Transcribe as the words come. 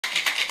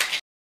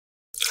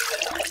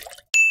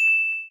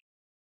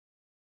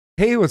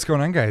Hey, what's going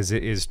on, guys?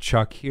 It is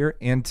Chuck here,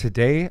 and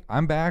today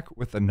I'm back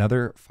with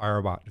another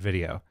Firebot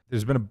video.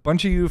 There's been a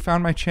bunch of you who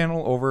found my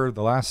channel over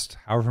the last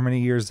however many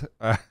years,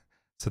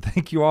 so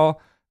thank you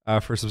all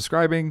for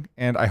subscribing,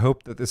 and I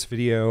hope that this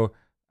video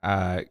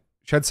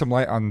sheds some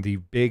light on the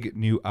big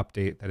new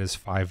update that is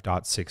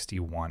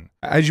 5.61.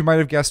 As you might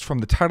have guessed from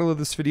the title of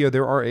this video,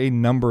 there are a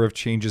number of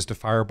changes to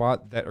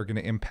Firebot that are going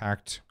to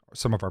impact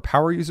some of our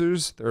power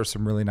users. There are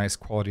some really nice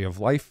quality of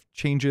life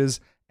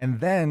changes, and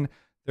then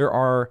there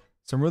are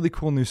some really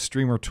cool new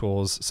streamer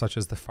tools such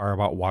as the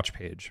Firebot watch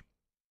page.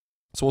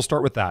 So we'll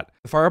start with that.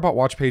 The Firebot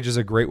watch page is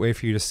a great way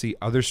for you to see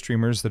other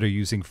streamers that are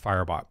using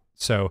Firebot.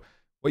 So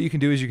what you can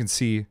do is you can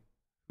see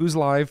who's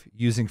live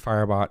using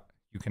Firebot.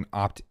 You can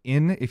opt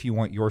in if you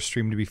want your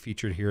stream to be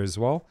featured here as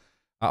well.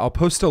 I'll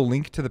post a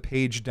link to the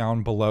page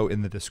down below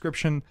in the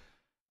description.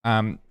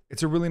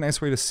 It's a really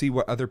nice way to see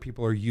what other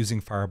people are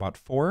using Firebot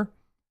for.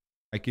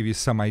 I give you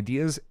some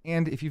ideas,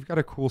 and if you've got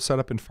a cool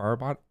setup in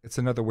Firebot, it's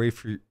another way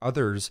for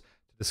others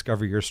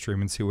discover your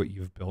stream and see what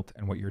you've built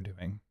and what you're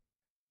doing.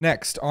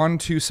 Next, on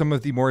to some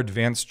of the more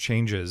advanced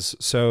changes.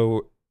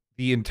 So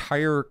the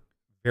entire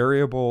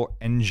variable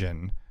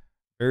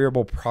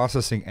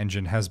processing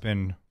engine has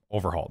been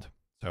overhauled.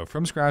 So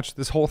from scratch,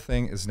 this whole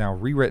thing is now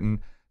rewritten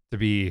to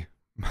be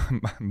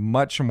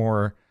much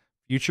more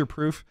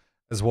future-proof,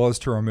 as well as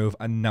to remove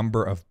a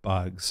number of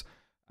bugs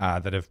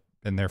that have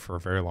been there for a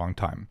very long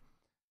time.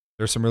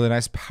 There's some really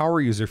nice power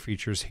user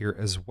features here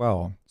as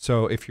well.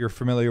 So if you're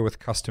familiar with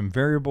custom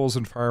variables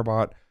in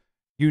Firebot,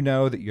 you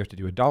know that you have to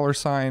do a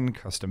 $,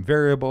 custom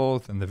variable,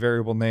 then the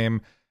variable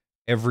name,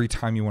 every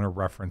time you want to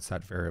reference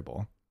that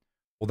variable.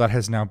 Well, that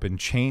has now been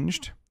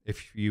changed.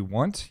 If you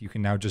want, you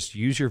can now just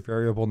use your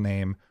variable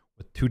name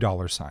with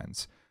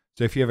 $.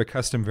 So if you have a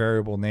custom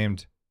variable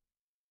named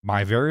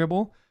my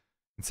variable,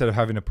 instead of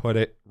having to put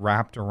it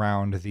wrapped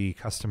around the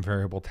custom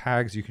variable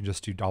tags, you can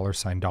just do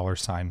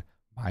 $,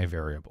 my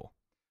variable.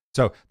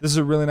 So this is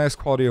a really nice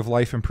quality of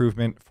life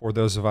improvement for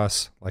those of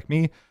us like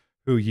me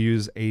who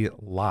use a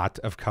lot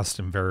of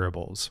custom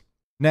variables.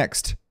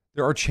 Next,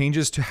 there are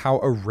changes to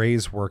how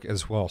arrays work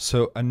as well.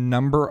 So a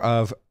number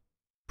of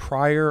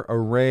prior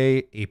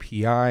array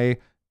API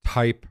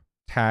type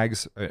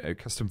tags,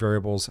 custom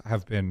variables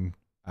have been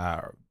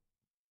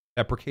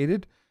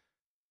deprecated.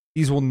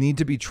 These will need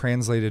to be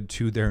translated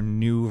to their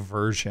new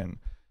version.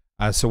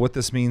 So what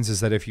this means is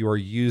that if you are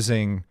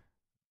using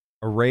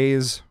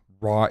arrays,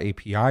 raw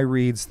API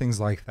reads, things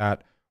like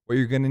that, what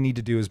you're going to need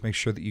to do is make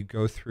sure that you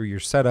go through your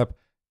setup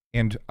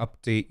and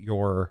update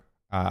your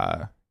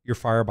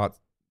Firebot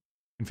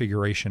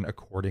configuration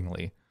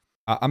accordingly.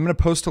 I'm going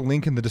to post a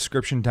link in the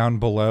description down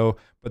below,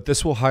 but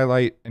this will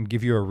highlight and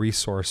give you a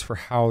resource for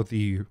how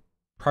the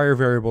prior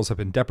variables have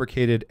been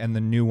deprecated and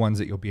the new ones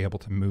that you'll be able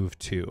to move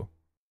to.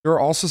 There are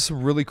also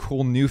some really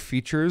cool new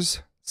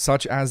features,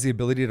 such as the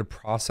ability to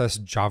process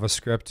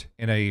JavaScript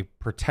in a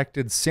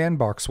protected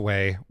sandbox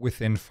way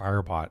within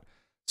Firebot.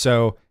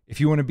 So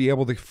if you want to be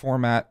able to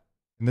format,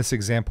 in this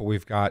example,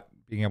 we've got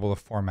being able to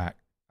format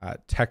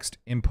text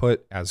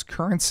input as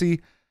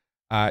currency.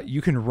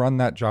 You can run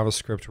that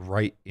JavaScript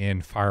right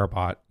in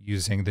Firebot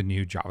using the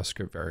new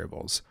JavaScript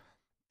variables.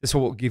 This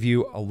will give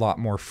you a lot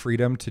more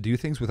freedom to do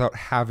things without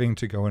having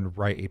to go and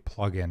write a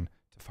plugin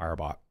to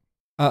Firebot.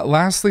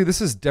 Lastly,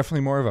 this is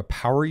definitely more of a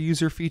power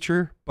user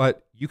feature,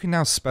 but you can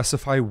now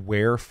specify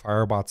where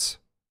Firebot's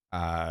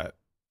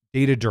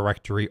data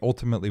directory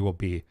ultimately will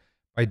be.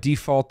 By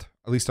default,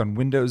 at least on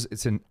Windows,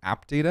 it's in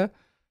app data.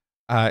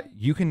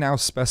 You can now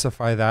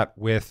specify that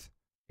with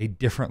a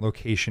different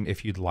location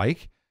if you'd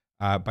like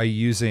by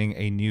using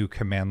a new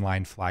command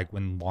line flag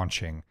when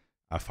launching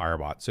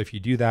Firebot. So if you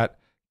do that,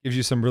 it gives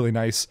you some really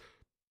nice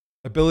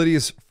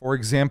abilities. For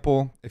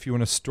example, if you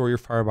want to store your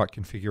Firebot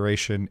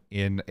configuration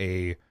in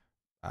a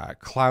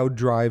cloud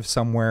drive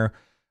somewhere,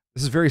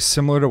 this is very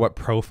similar to what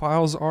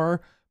profiles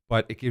are,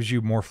 but it gives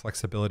you more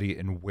flexibility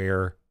in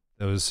where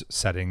those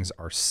settings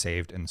are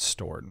saved and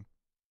stored.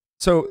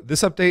 So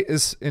this update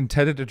is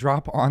intended to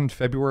drop on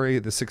February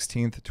the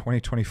 16th,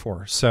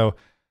 2024. So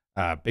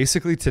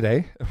basically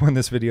today, when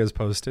this video is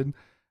posted,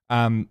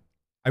 I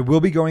will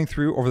be going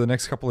through over the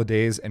next couple of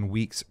days and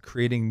weeks,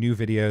 creating new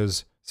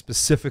videos,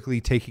 specifically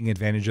taking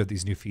advantage of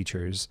these new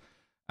features.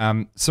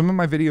 Some of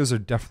my videos are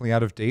definitely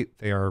out of date.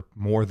 They are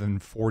more than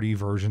 40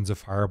 versions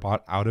of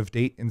Firebot out of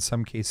date in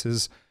some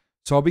cases.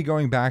 So I'll be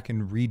going back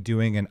and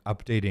redoing and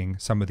updating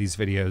some of these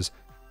videos,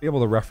 be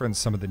able to reference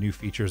some of the new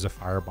features of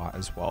Firebot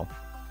as well.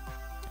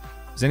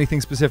 If there's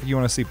anything specific you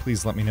want to see,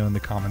 please let me know in the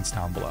comments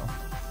down below.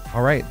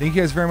 All right, thank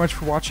you guys very much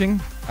for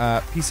watching.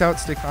 Peace out,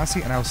 stay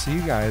classy, and I'll see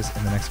you guys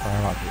in the next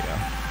Firebot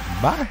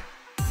video. Bye.